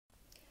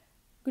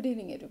Good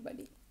evening,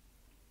 everybody.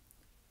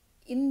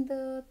 In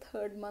the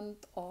third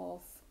month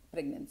of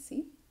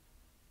pregnancy,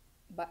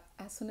 but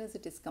as soon as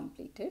it is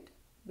completed,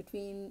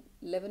 between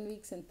 11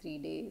 weeks and 3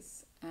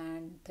 days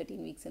and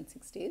 13 weeks and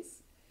 6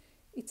 days,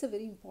 it's a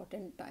very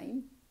important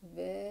time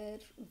where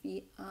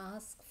we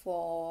ask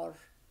for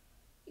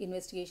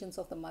investigations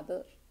of the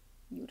mother,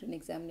 urine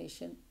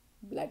examination,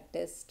 blood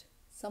test,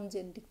 some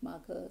genetic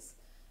markers,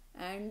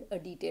 and a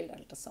detailed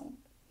ultrasound.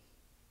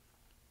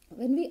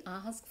 When we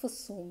ask for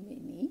so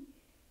many,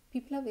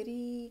 people are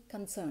very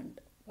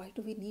concerned. Why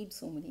do we need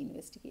so many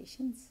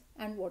investigations?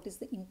 And what is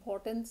the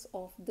importance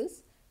of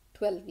this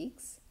 12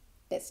 weeks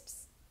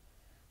tests?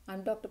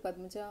 I'm Dr.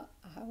 Padmaja.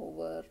 I have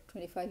over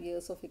 25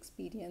 years of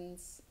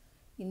experience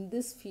in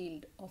this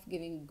field of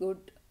giving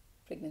good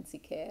pregnancy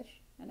care,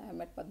 and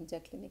I'm at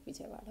Padmaja Clinic,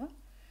 Vijayawada.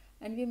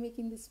 And we're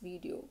making this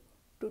video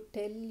to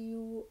tell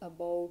you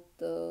about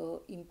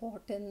the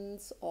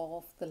importance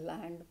of the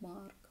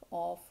landmark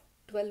of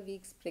 12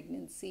 weeks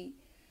pregnancy,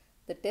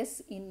 the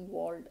tests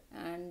involved,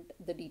 and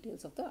the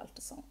details of the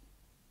ultrasound.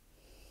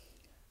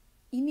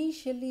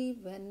 Initially,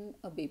 when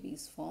a baby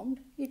is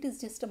formed, it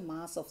is just a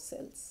mass of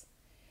cells.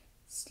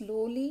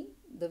 Slowly,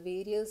 the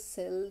various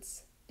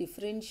cells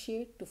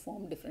differentiate to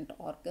form different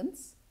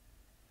organs,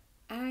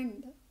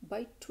 and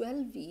by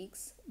 12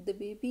 weeks, the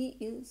baby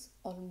is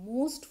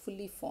almost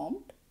fully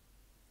formed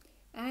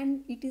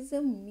and it is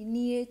a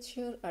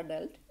miniature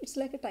adult. It's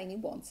like a tiny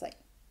bonsai.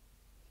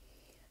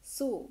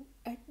 So,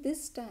 at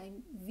this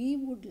time, we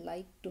would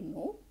like to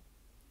know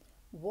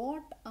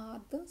what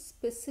are the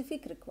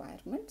specific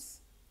requirements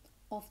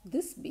of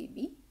this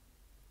baby,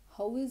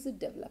 how is it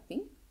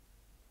developing,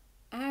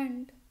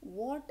 and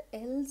what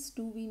else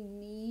do we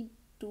need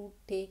to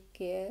take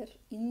care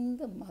in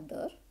the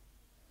mother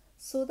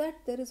so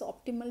that there is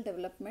optimal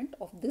development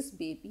of this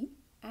baby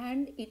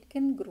and it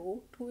can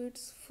grow to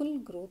its full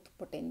growth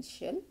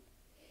potential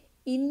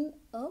in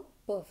a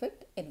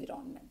perfect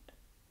environment.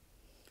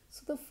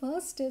 So the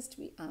first test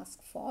we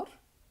ask for,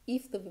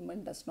 if the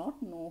woman does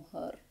not know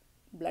her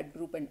blood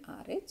group and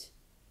RH,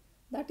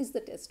 that is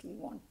the test we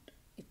want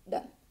it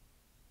done.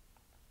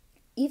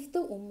 If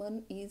the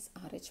woman is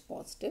RH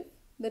positive,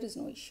 there is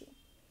no issue.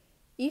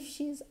 If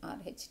she is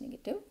RH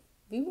negative,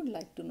 we would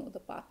like to know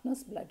the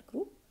partner's blood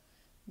group,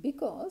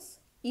 because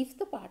if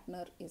the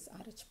partner is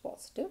RH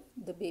positive,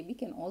 the baby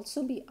can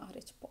also be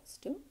RH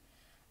positive,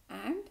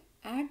 and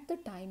at the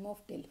time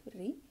of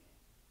delivery,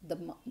 the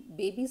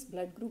baby's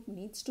blood group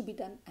needs to be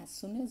done as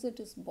soon as it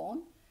is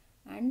born,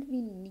 and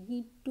we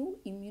need to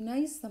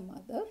immunize the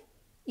mother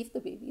if the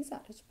baby is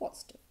RH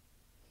positive.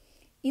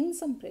 In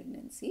some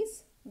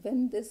pregnancies,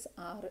 when this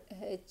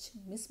RH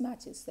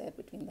mismatch is there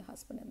between the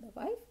husband and the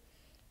wife,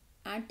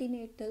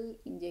 antenatal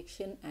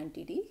injection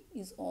anti-D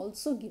is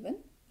also given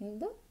in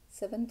the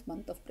 7th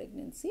month of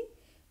pregnancy,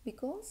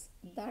 because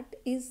that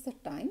is the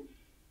time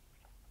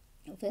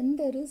when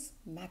there is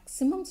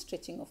maximum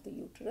stretching of the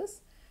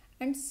uterus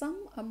and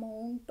some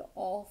amount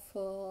of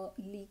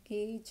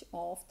leakage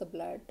of the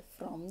blood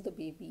from the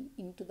baby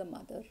into the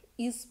mother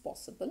is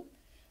possible,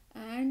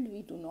 and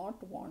we do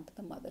not want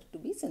the mother to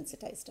be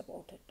sensitized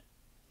about it.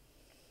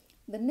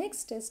 The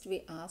next test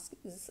we ask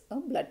is a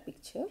blood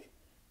picture,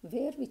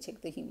 where we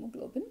check the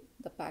hemoglobin,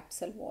 the packed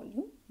cell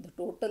volume, the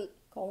total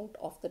count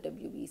of the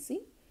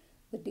WBC,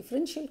 the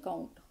differential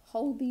count,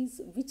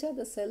 which are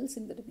the cells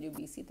in the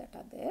WBC that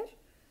are there,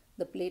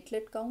 the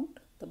platelet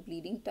count, the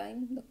bleeding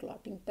time, the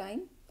clotting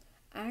time,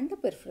 and the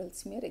peripheral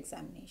smear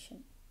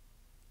examination.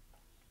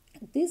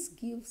 This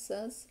gives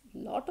us a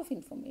lot of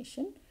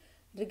information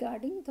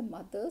regarding the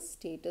mother's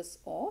status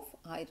of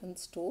iron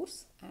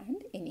stores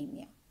and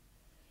anemia.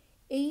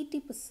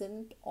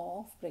 80%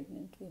 of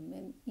pregnant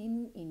women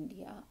in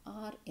India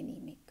are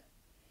anemic.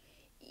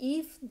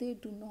 If they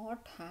do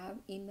not have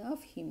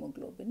enough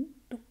hemoglobin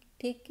to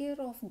take care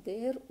of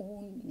their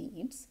own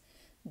needs,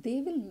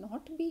 they will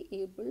not be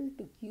able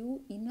to give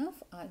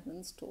enough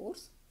iron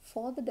stores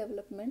for the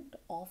development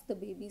of the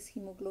baby's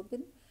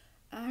hemoglobin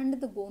and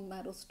the bone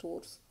marrow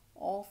stores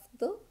of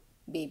the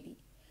baby.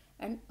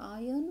 And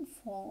iron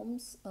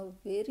forms a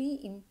very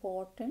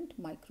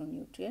important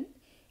micronutrient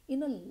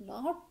in a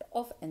lot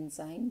of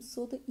enzymes,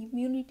 so the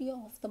immunity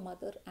of the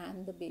mother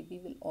and the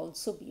baby will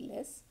also be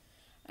less.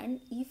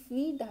 And if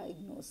we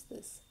diagnose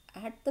this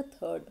at the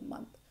 3rd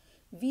month,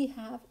 we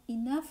have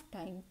enough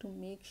time to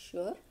make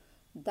sure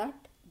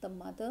that the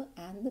mother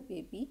and the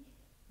baby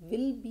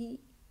will be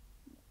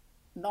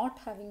not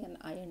having an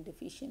iron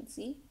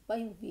deficiency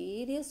by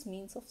various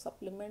means of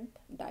supplement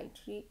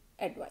dietary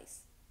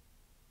advice.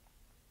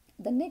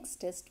 The next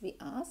test we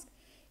ask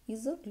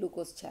is a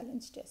glucose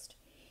challenge test,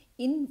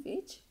 in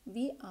which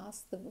we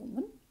ask the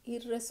woman,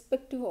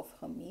 irrespective of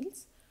her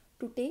meals,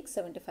 to take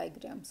 75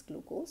 grams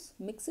glucose,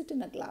 mix it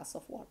in a glass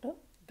of water,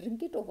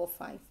 drink it over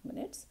 5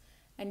 minutes,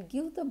 and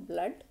give the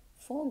blood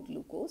for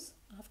glucose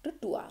after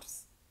 2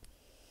 hours.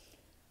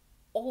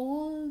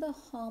 All the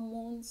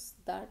hormones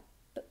that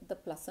the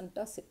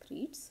placenta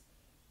secretes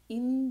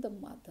in the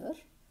mother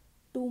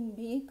to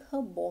make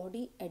her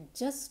body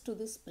adjust to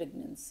this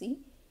pregnancy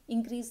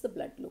increase the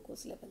blood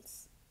glucose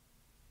levels.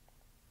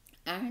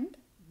 And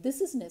this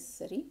is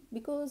necessary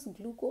because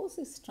glucose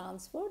is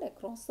transferred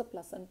across the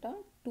placenta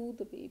to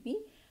the baby,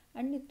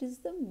 and it is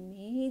the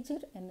major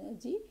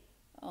energy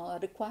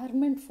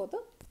requirement for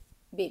the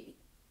baby.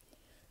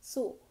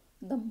 So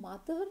the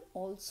mother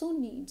also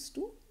needs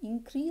to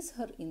increase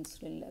her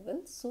insulin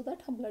levels so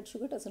that her blood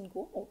sugar doesn't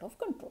go out of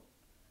control.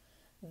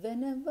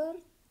 Whenever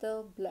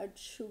the blood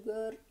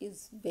sugar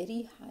is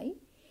very high,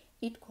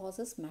 it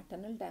causes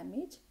maternal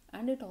damage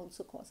and it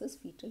also causes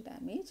fetal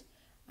damage,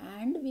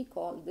 and we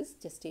call this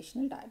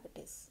gestational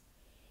diabetes.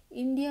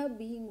 India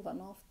being one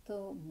of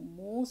the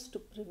most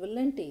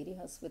prevalent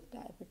areas with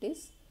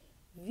diabetes,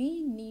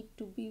 we need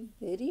to be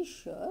very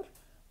sure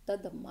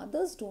that the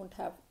mothers don't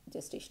have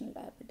gestational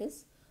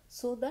diabetes,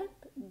 so that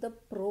the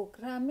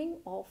programming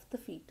of the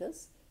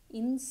fetus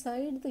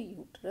inside the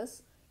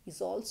uterus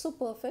is also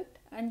perfect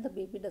and the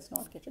baby does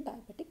not get a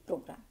diabetic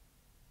program.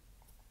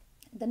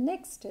 The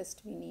next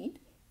test we need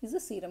is a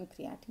serum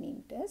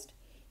creatinine test,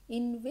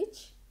 in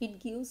which it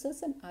gives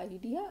us an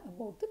idea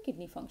about the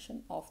kidney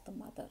function of the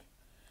mother.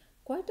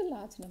 Quite a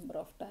large number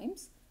of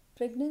times,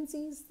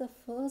 pregnancy is the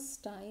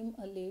first time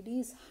a lady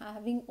is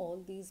having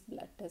all these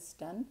blood tests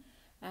done,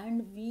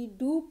 and we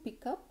do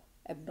pick up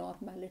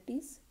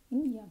abnormalities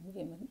in young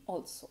women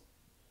also.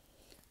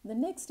 The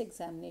next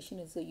examination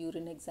is a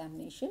urine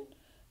examination,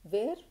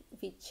 where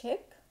we check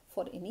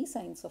for any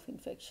signs of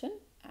infection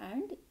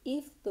and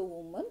if the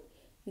woman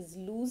is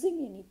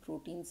losing any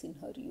proteins in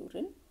her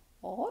urine,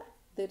 or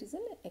there is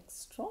an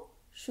extra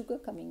sugar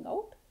coming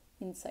out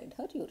inside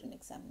her urine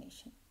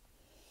examination.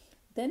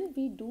 Then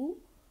we do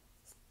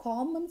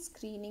common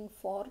screening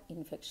for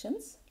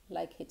infections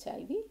like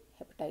HIV,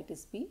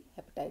 hepatitis B,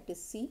 hepatitis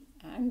C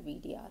and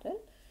VDRL,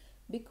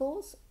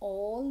 because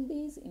all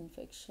these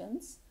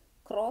infections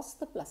cross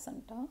the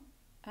placenta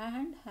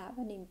and have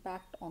an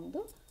impact on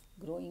the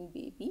growing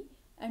baby,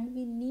 and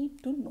we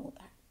need to know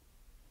that.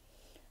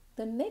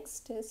 The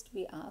next test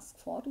we ask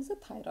for is a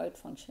thyroid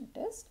function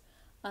test.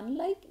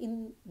 Unlike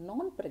in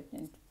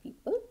non-pregnant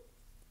people,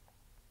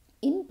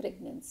 in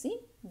pregnancy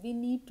we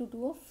need to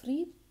do a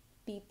free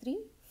T3,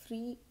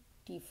 free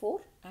T4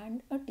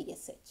 and a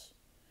TSH.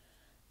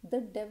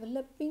 The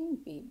developing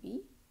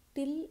baby,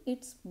 till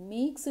it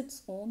makes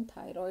its own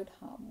thyroid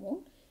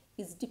hormone,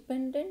 is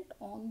dependent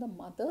on the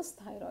mother's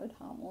thyroid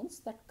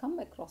hormones that come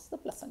across the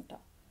placenta.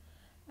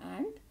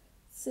 And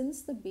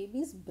since the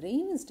baby's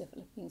brain is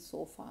developing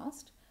so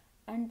fast,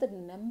 and the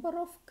number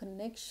of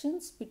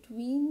connections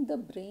between the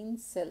brain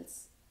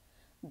cells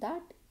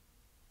that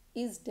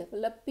is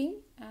developing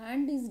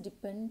and is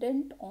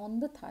dependent on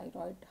the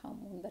thyroid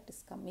hormone that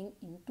is coming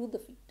into the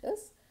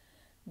fetus,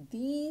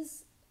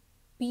 these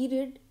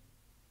periods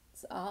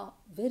are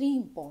very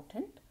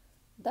important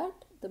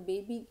that the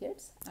baby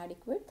gets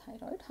adequate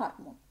thyroid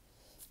hormone.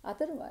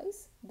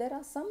 Otherwise, there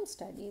are some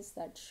studies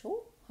that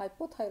show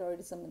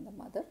hypothyroidism in the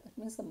mother, that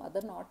means the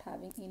mother not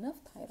having enough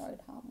thyroid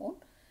hormone,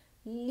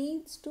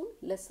 leads to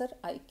lesser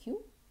IQ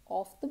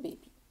of the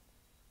baby.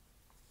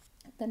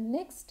 The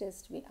next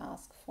test we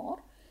ask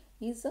for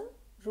is a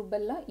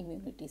rubella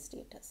immunity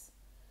status.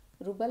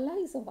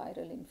 Rubella is a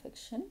viral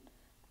infection.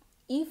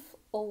 If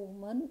a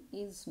woman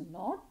is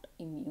not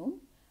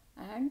immune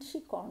and she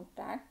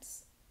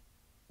contacts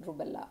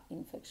rubella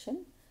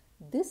infection,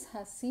 this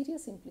has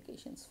serious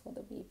implications for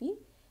the baby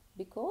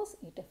because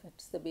it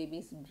affects the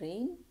baby's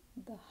brain,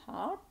 the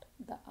heart,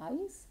 the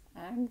eyes,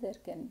 and there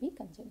can be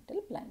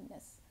congenital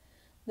blindness.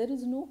 There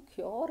is no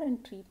cure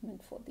and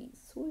treatment for these,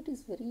 so it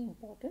is very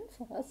important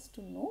for us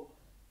to know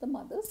the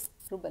mother's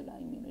rubella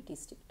immunity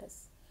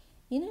status.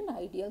 In an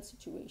ideal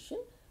situation,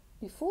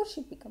 before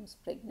she becomes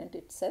pregnant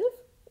itself,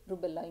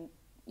 rubella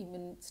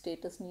immune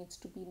status needs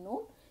to be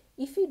known.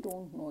 If we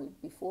don't know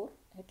it before,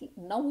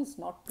 now is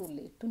not too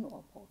late to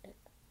know about it.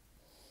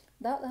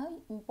 The other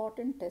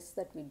important test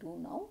that we do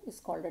now is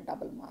called a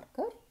double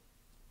marker,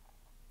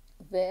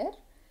 where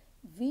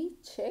we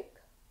check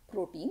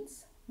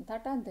proteins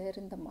that are there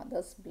in the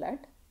mother's blood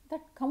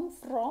that come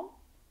from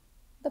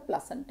the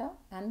placenta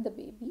and the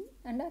baby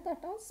and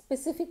that are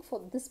specific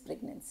for this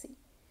pregnancy.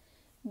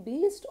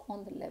 Based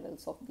on the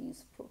levels of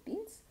these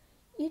proteins,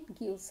 it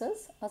gives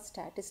us a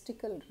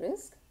statistical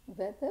risk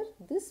whether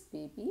this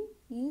baby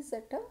is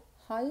at a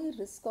high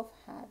risk of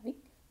having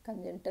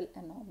congenital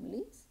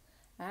anomalies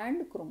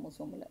and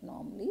chromosomal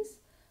anomalies,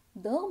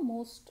 the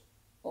most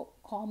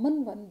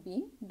common one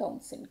being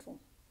Down syndrome.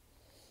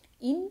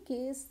 In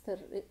case the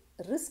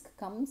risk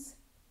comes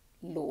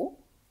low,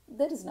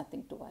 there is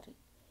nothing to worry.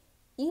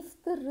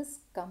 If the risk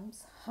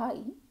comes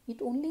high,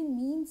 it only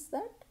means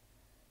that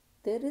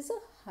there is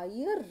a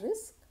higher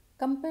risk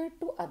compared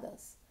to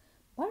others,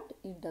 but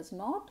it does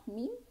not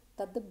mean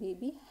that the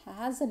baby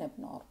has an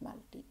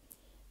abnormality.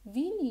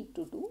 We need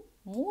to do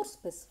more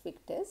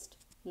specific tests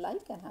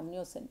like an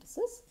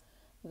amniocentesis,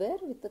 where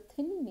with a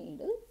thin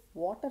needle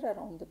water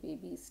around the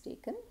baby is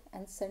taken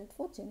and sent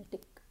for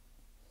genetic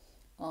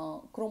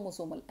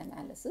chromosomal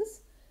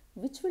analysis,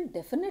 which will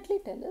definitely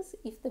tell us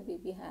if the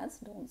baby has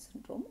Down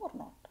syndrome or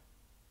not.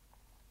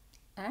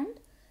 And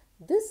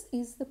this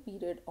is the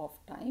period of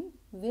time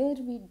where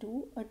we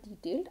do a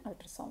detailed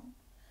ultrasound.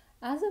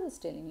 As I was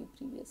telling you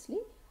previously,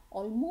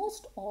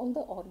 almost all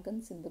the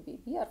organs in the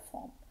baby are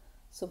formed.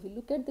 So we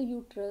look at the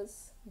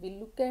uterus, we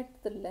look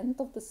at the length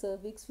of the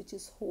cervix, which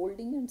is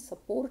holding and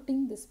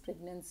supporting this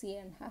pregnancy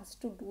and has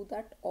to do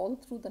that all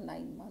through the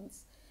 9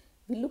 months.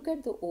 We look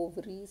at the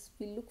ovaries,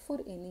 we look for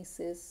any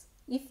cysts.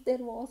 If there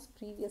was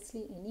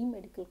previously any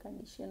medical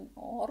condition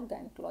or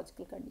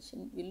gynecological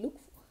condition, we look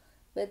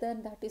whether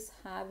that is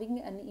having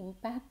an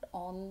impact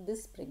on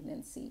this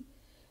pregnancy.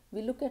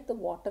 We look at the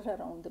water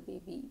around the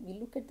baby. We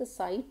look at the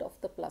site of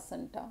the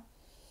placenta.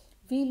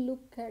 We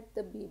look at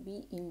the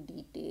baby in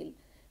detail.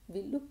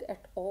 We look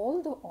at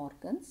all the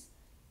organs.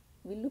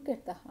 We look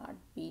at the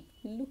heartbeat.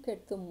 We look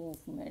at the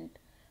movement.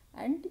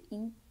 And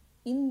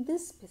in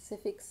this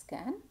specific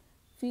scan,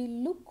 we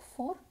look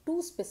for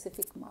two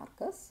specific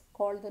markers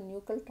called the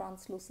nuchal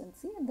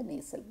translucency and the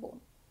nasal bone.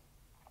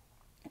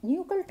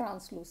 Nuchal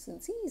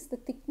translucency is the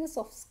thickness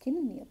of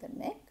skin near the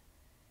neck,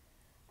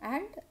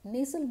 and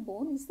nasal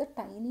bone is the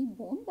tiny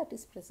bone that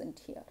is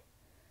present here.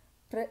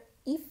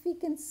 If we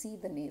can see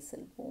the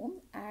nasal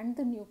bone and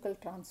the nuchal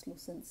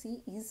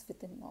translucency is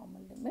within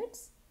normal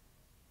limits,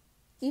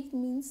 it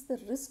means the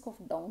risk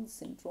of Down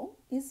syndrome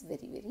is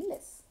very, very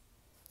less.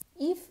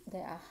 If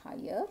they are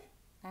higher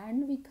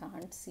and we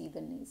can't see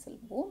the nasal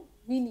bone,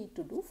 we need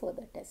to do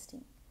further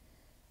testing.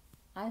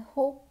 I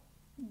hope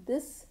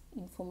this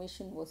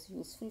information was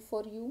useful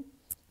for you.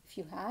 If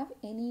you have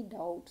any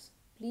doubts,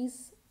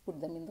 please put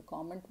them in the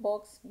comment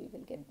box. We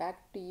will get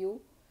back to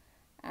you,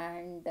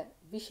 and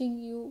wishing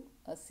you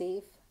a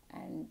safe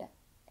and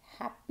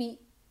happy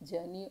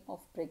journey of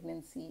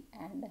pregnancy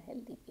and a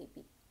healthy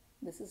baby.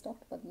 This is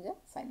Dr. Padmaja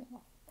signing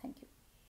off. Thank you.